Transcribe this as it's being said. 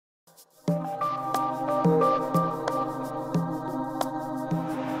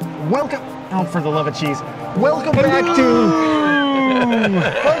Welcome, oh, for the love of cheese. Welcome back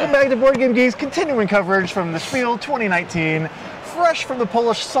to BoardGameGeek's continuing coverage from the Spiel 2019. Fresh from the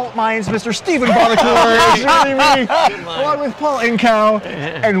Polish salt mines, Mr. Stephen Bonnecourt is joining me, along with Paul Inkow,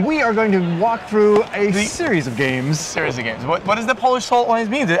 and we are going to walk through a series of games. What does the Polish salt mines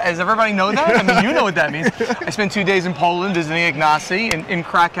mean? Does everybody know that? I mean, you know what that means. I spent 2 days in Poland visiting Ignacy in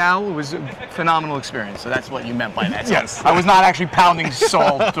Krakow. It was a phenomenal experience, so that's what you meant by that. So yes. I was not actually pounding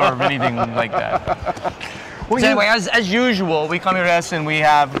salt or anything like that. Well, so anyway, as usual, we come here to Essen, we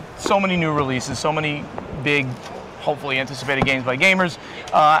have so many new releases, so many big, hopefully anticipated games by gamers,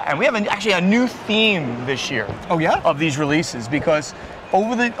 and we have actually a new theme this year. Oh yeah? Of these releases, because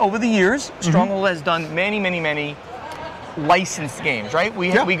over the years, Stronghold has done many licensed games, right?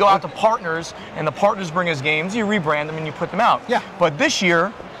 We go out to partners, and the partners bring us games. You rebrand them and you put them out. Yeah. But this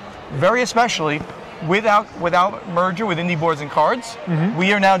year, very especially, without merger with Indie Boards and Cards,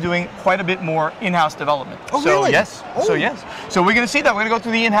 we are now doing quite a bit more in-house development. Oh, really? Yes. Oh. So yes. So we're going to see that. We're going to go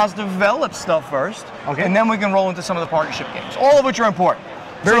through the in-house developed stuff first, and then we can roll into some of the partnership games, all of which are important.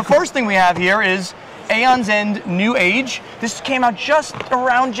 So the first thing we have here is Aeon's End New Age. This came out just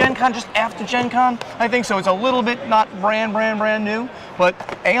around Gen Con, just after Gen Con, I think, so it's a little bit not brand new, but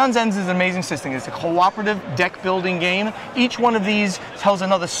Aeon's End is an amazing system. It's a cooperative deck building game. Each one of these tells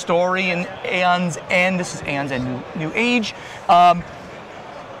another story in Aeon's End. This is Aeon's End New Age.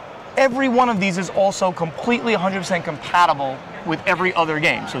 Every one of these is also completely 100% compatible with every other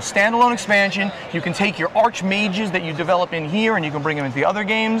game. So standalone expansion, you can take your archmages that you develop in here and you can bring them into the other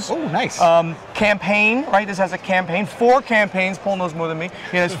games. Oh, nice. Campaign, right? This has a campaign, 4 campaigns. Paul knows more than me.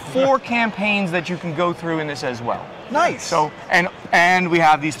 It has 4 campaigns that you can go through in this as well. Nice. So and we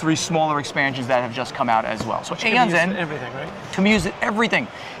have these 3 smaller expansions that have just come out as well. So Aeon's End, everything, right? Can use everything.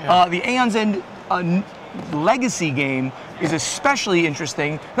 Yeah. The Aeon's End Legacy game is especially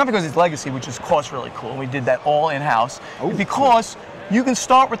interesting, not because it's Legacy, which is, of course, really cool. We did that all in-house. Because you can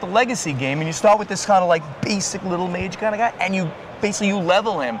start with the Legacy game, and you start with this kind of like basic little mage kind of guy, and you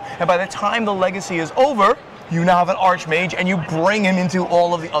level him. And by the time the Legacy is over, you now have an Archmage, and you bring him into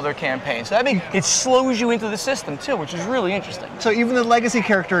all of the other campaigns. So I mean, it slows you into the system too, which is really interesting. So even the Legacy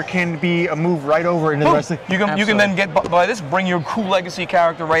character can be a move right over into the rest of the... You can then get, by this, bring your cool Legacy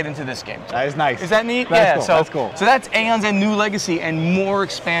character right into this game. That is nice. Is that neat? That's cool. That's cool. So that's Aeon's End New Legacy, and more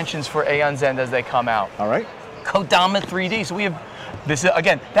expansions for Aeon's End as they come out. All right. Kodama 3D. So we have this,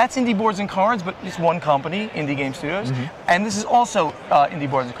 again, that's Indie Boards and Cards, but it's one company, Indie Game Studios. And this is also Indie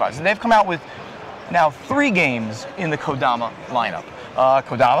Boards and Cards. And they've come out with now 3 games in the Kodama lineup.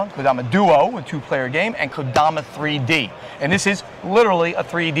 Kodama Duo, a 2-player game, and Kodama 3D. And this is literally a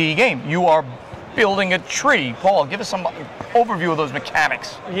 3D game. You are building a tree. Paul, give us some overview of those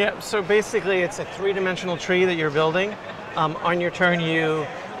mechanics. Yeah, so basically it's a 3-dimensional tree that you're building. On your turn, you're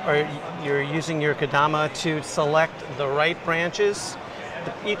using your Kodama to select the right branches.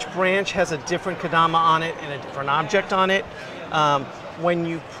 Each branch has a different Kodama on it and a different object on it. When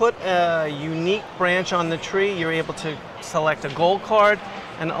you put a unique branch on the tree, you're able to select a gold card,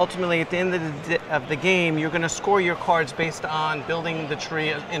 and ultimately at the end of the game, you're going to score your cards based on building the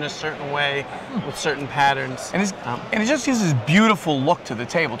tree in a certain way with certain patterns. And it just gives this beautiful look to the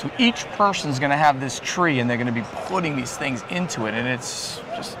table. Each person's going to have this tree, and they're going to be putting these things into it, and it's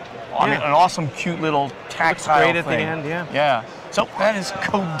just an awesome, cute little tactile thing. Looks great at thing. the end, yeah. Yeah. So that is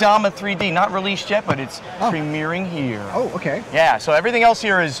Kodama 3D, not released yet, but it's premiering here. Oh, okay. Yeah, so everything else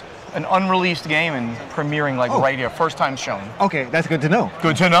here is an unreleased game and premiering right here, first time shown. Okay, that's good to know.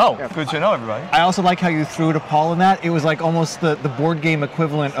 Good to know. Yeah. Good to know, everybody. I also like how you threw to Paul in that. It was like almost the board game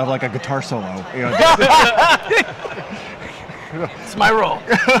equivalent of like a guitar solo. You know? It's my role.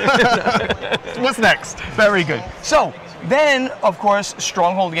 What's next? Very good. So then, of course,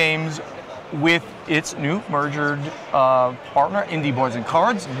 Stronghold Games, with its new merged partner, Indie Boards and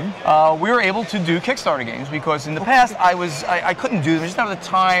Cards, we were able to do Kickstarter games, because in the past I couldn't do them. I just didn't have the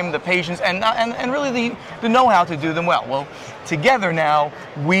time, the patience, and really the know-how to do them well. Well, together now,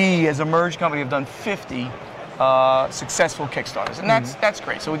 we as a merged company have done 50 successful Kickstarters, and that's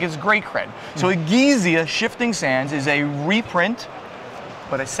great. So it gives great cred. So Egizia Shifting Sands is a reprint,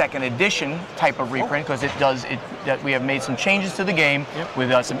 but a 2nd edition type of reprint, because we have made some changes to the game with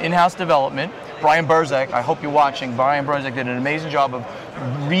some in-house development. Brian Burzek, I hope you're watching. Brian Burzek did an amazing job of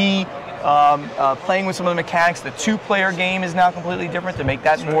playing with some of the mechanics. The 2-player game is now completely different to make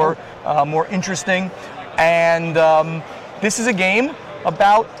that more interesting. And this is a game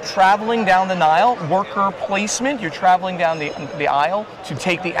about traveling down the Nile, worker placement. You're traveling down the aisle to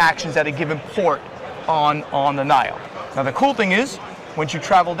take the actions at a given port on the Nile. Now the cool thing is, once you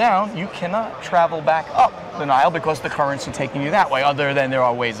travel down, you cannot travel back up the Nile because the currents are taking you that way, other than there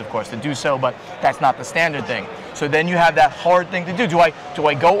are ways, of course, to do so, but that's not the standard thing. So then you have that hard thing to do. Do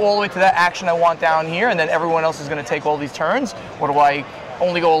I go all the way to that action I want down here, and then everyone else is going to take all these turns? Or do I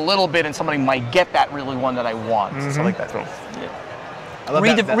only go a little bit and somebody might get that really one that I want? So like that. So,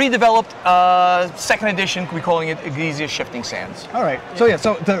 redeveloped, second edition, we're calling it Iglesia Shifting Sands. All right. So yeah,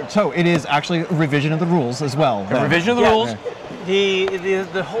 so it is actually a revision of the rules as well. A revision of the rules.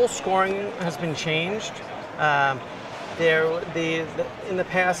 The whole scoring has been changed. In the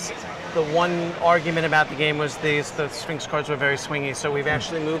past, the one argument about the game was the Sphinx cards were very swingy, so we've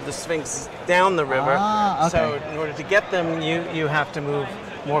actually moved the Sphinx down the river. Okay. So in order to get them, you have to move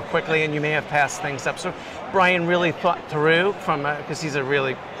more quickly, and you may have passed things up. So Brian really thought through, because he's a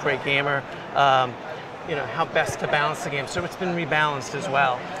really great gamer, how best to balance the game. So it's been rebalanced as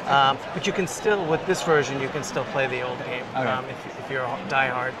well. But you can still, with this version, you can still play the old game if you're a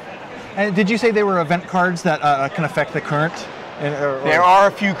diehard. And did you say there were event cards that can affect the current? There are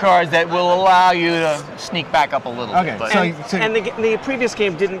a few cards that will allow you to sneak back up a little bit. But. And the previous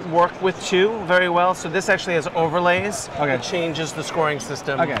game didn't work with 2 very well, so this actually has overlays. It changes the scoring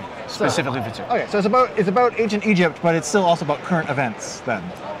system specifically for 2. Okay, so it's about ancient Egypt, but it's still also about current events then.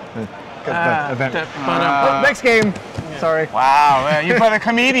 Next game. Yeah. Sorry. Wow, you put a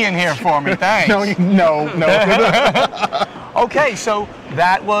comedian here for me. Thanks. No. Okay, so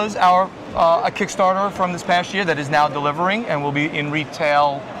that was our a Kickstarter from this past year that is now delivering and will be in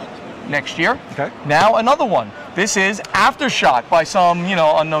retail next year. Okay. Now another one. This is Aftershock by some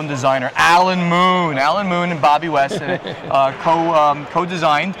unknown designer, Alan Moon. Alan Moon and Bobby West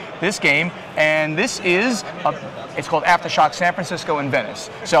co-designed this game, and this is it's called Aftershock San Francisco and Venice.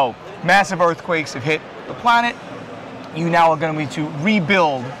 So massive earthquakes have hit the planet. You now are going to be to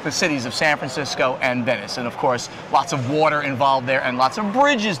rebuild the cities of San Francisco and Venice. And of course, lots of water involved there and lots of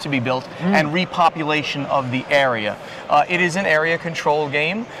bridges to be built and repopulation of the area. It is an area control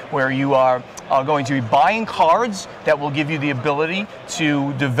game where you are going to be buying cards that will give you the ability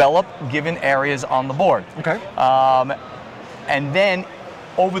to develop given areas on the board. Okay. And then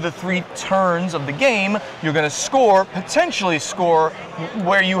over the 3 turns of the game, you're going to potentially score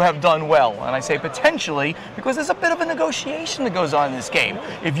where you have done well. And I say potentially because there's a bit of a negotiation that goes on in this game.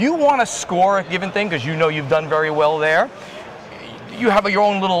 If you want to score a given thing because you've done very well there, you have your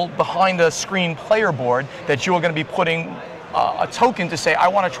own little behind-the-screen player board that you're going to be putting a token to say, I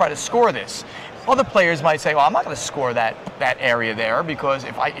want to try to score this. Other players might say, well, I'm not going to score that area there because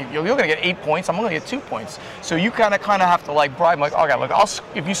if you're going to get 8 points, I'm going to get 2 points. So you kind of have to bribe, okay, look,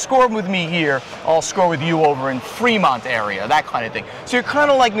 if you score with me here, I'll score with you over in Fremont area, that kind of thing. So you're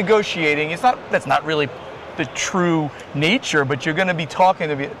kind of negotiating. That's not really the true nature, but you're going to be talking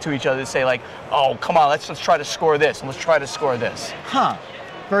to each other to say oh, come on, let's try to score this, and let's try to score this. Huh.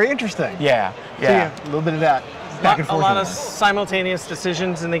 Very interesting. Yeah. So a little bit of that. Back and forth. A lot of simultaneous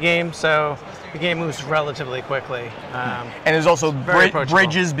decisions in the game, so the game moves relatively quickly. And there's also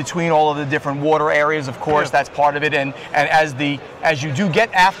bridges between all of the different water areas, of course, that's part of it. And as you do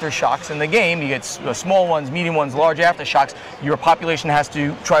get aftershocks in the game, you get small ones, medium ones, large aftershocks, your population has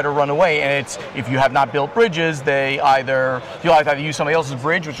to try to run away. And if you have not built bridges, you'll either use somebody else's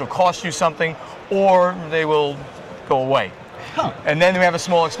bridge, which will cost you something, or they will go away. Huh. And then we have a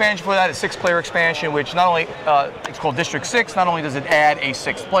small expansion for that, a 6-player expansion, which not only, it's called District 6, not only does it add a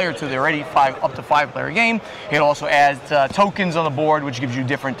 6th player to the already up to 5-player game, it also adds tokens on the board, which gives you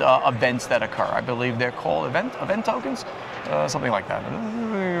different events that occur. I believe they're called event tokens? Something like that.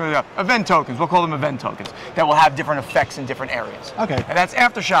 Event tokens, we'll call them event tokens, that will have different effects in different areas. Okay. And that's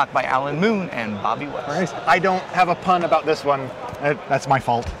Aftershock by Alan Moon and Bobby West. Nice. I don't have a pun about this one. That's my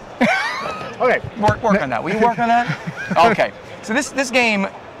fault. Okay. Work on that. Will you work on that? Okay. So this game,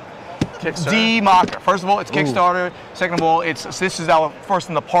 D-Mocker. First of all, it's Kickstarter. Second of all, this is our first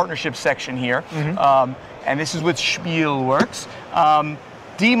in the partnership section here. And this is with SPIEL'19.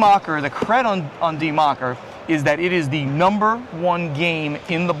 D-Mocker, the credit on D-Mocker is that it is the #1 game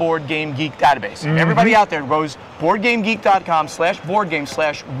in the BoardGameGeek database. Everybody out there goes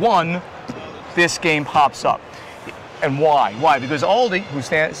BoardGameGeek.com/boardgame/1, this game pops up. And why? Why? Because Aldi, who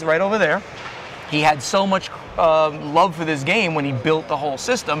stands right over there, he had so much love for this game when he built the whole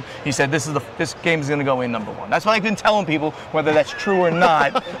system. He said, this game is going to go in #1. That's what I've been telling people, whether that's true or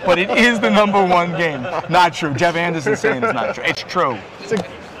not, but it is the #1 game. Not true. Jeff Anderson's saying it's not true. It's true.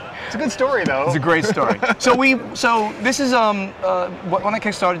 It's a good story, though. It's a great story. So this is when I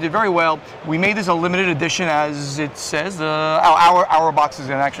Kickstarter did very well. We made this a limited edition, as it says. Our box is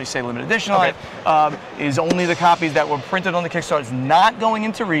going to actually say limited edition on it. Is only the copies that were printed on the Kickstarter. It's not going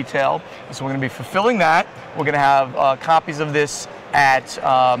into retail. So we're going to be fulfilling that. We're going to have copies of this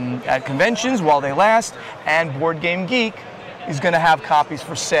at conventions while they last, and BoardGameGeek is going to have copies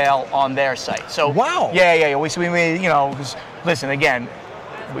for sale on their site. So wow. Yeah. We made, you know, 'cause, listen, again,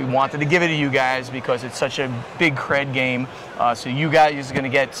 we wanted to give it to you guys because it's such a big cred game. So you guys are going to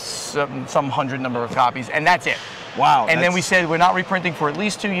get some hundred number of copies, and that's it. Wow. And then we said we're not reprinting for at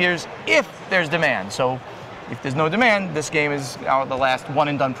least 2 years if there's demand. So if there's no demand, this game is the last one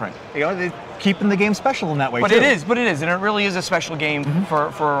and done print. You know, they're keeping the game special in that way, but too. it is, and it really is a special game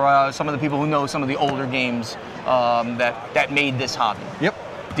for some of the people who know some of the older games that made this hobby. Yep.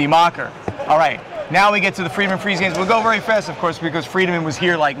 Democker. All right. Now we get to the Freedom and Freeze games. We'll go very fast, of course, because Freedom was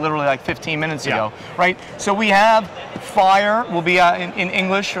here literally 15 minutes ago, right? So we have Fire will be in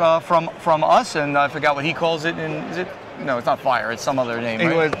English from us, and I forgot what he calls it. Is it? No, it's not Fire. It's some other name.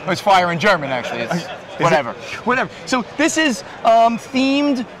 Right? It's Fire in German, actually. It's whatever. So this is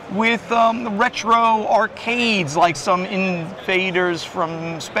themed with retro arcades, like some Invaders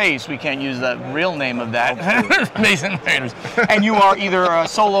from Space. We can't use the real name of that. Space Invaders. And you are either a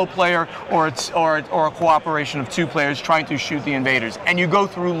solo player or a cooperation of 2 players trying to shoot the invaders. And you go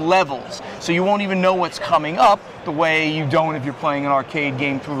through levels, so you won't even know what's coming up the way you don't if you're playing an arcade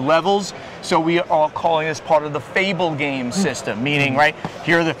game through levels. So we are calling this part of the Fable game system, meaning, right,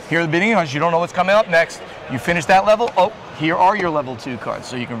 here are the beginning ones. You don't know what's coming up next. You finish that level, oh, here are your level 2 cards,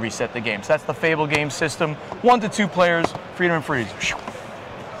 so you can reset the game. So that's the Fable game system. 1 to 2 players, Freedom and Freeze,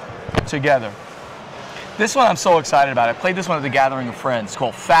 together. This one I'm so excited about. I played this one at the Gathering of Friends. It's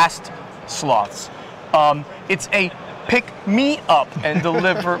called Fast Sloths. It's a pick me up and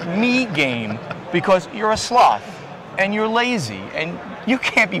deliver me game because you're a sloth and you're lazy and you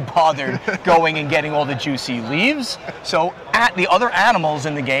can't be bothered going and getting all the juicy leaves. So the other animals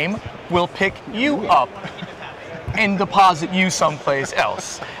in the game will pick you up and deposit you someplace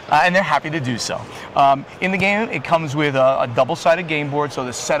else. And they're happy to do so. In the game, it comes with a double-sided game board, so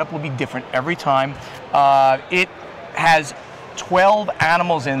the setup will be different every time. It has 12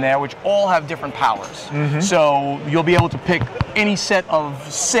 animals in there, which all have different powers. So you'll be able to pick any set of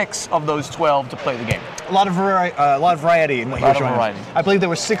 6 of those 12 to play the game. A lot of variety in what you're showing. Variety. I believe there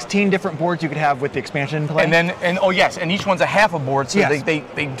were 16 different boards you could have with the expansion play. And oh yes, and each one's a half a board, so yes.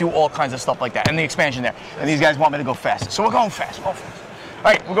 they do all kinds of stuff like that. And the expansion there. And these guys want me to go fast, so we're going fast. All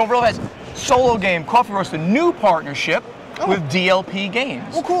right, we're going real fast. Solo game, Coffee Roast, a new partnership with DLP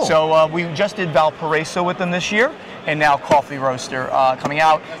Games. Oh, cool. So we just did Valparaiso with them this year, and now Coffee Roaster coming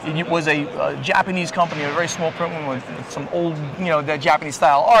out. It was a Japanese company, a very small print one with some old, that Japanese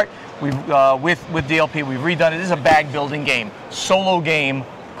style art. We've with DLP, we've redone it. This is a bag building game, solo game,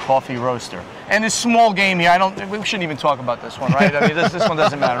 Coffee Roaster. And this small game here, we shouldn't even talk about this one, right? I mean, this one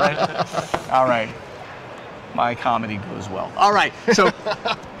doesn't matter, right? All right. My comedy goes well. All right,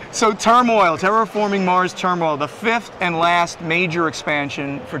 so Turmoil, Terraforming Mars Turmoil, the 5th and last major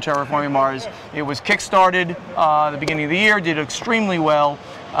expansion for Terraforming Mars. It was kickstarted at the beginning of the year, did extremely well.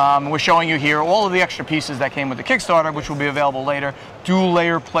 We're showing you here all of the extra pieces that came with the Kickstarter, which will be available later. Dual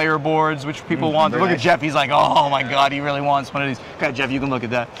layer player boards, which people want. Look at Jeff, he's like, oh my God, he really wants one of these. Okay, Jeff, you can look at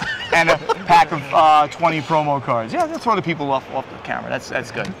that. And a pack of 20 promo cards. Yeah, that's throw the people off the camera,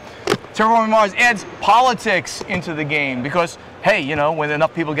 that's good. Terraforming Mars adds politics into the game because, hey, when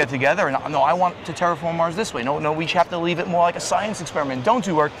enough people get together and no, I want to terraform Mars this way. No, we have to leave it more like a science experiment. Don't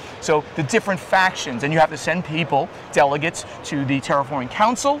do work. So the different factions, and you have to send people, delegates, to the Terraforming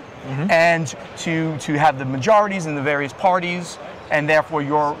Council, and to have the majorities in the various parties, and therefore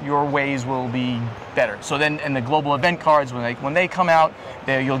your ways will be better. So then, and the global event cards, when they come out,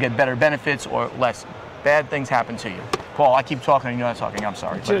 you'll get better benefits or less bad things happen to you. Paul, I keep talking and you're not talking. I'm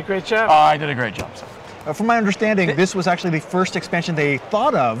sorry. You did a great job. I did a great job. So. From my understanding, this was actually the first expansion they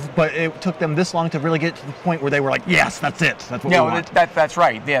thought of, but it took them this long to really get to the point where they were like, yes, that's it. That's what we want. That's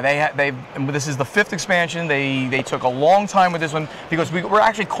right. Yeah, this is the 5th expansion. They took a long time with this one because we're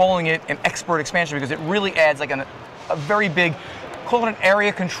actually calling it an expert expansion because it really adds like a very big, call it an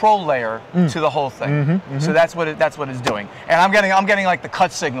area control layer to the whole thing. So that's what it's doing. And I'm getting like the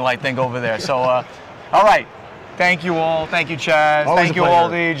cut signal, I think, over there. So, all right. Thank you all. Thank you, Chaz. Thank you,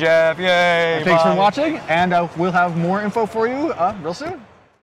 Aldi, Jeff. Yay. Thanks for watching, and we'll have more info for you real soon.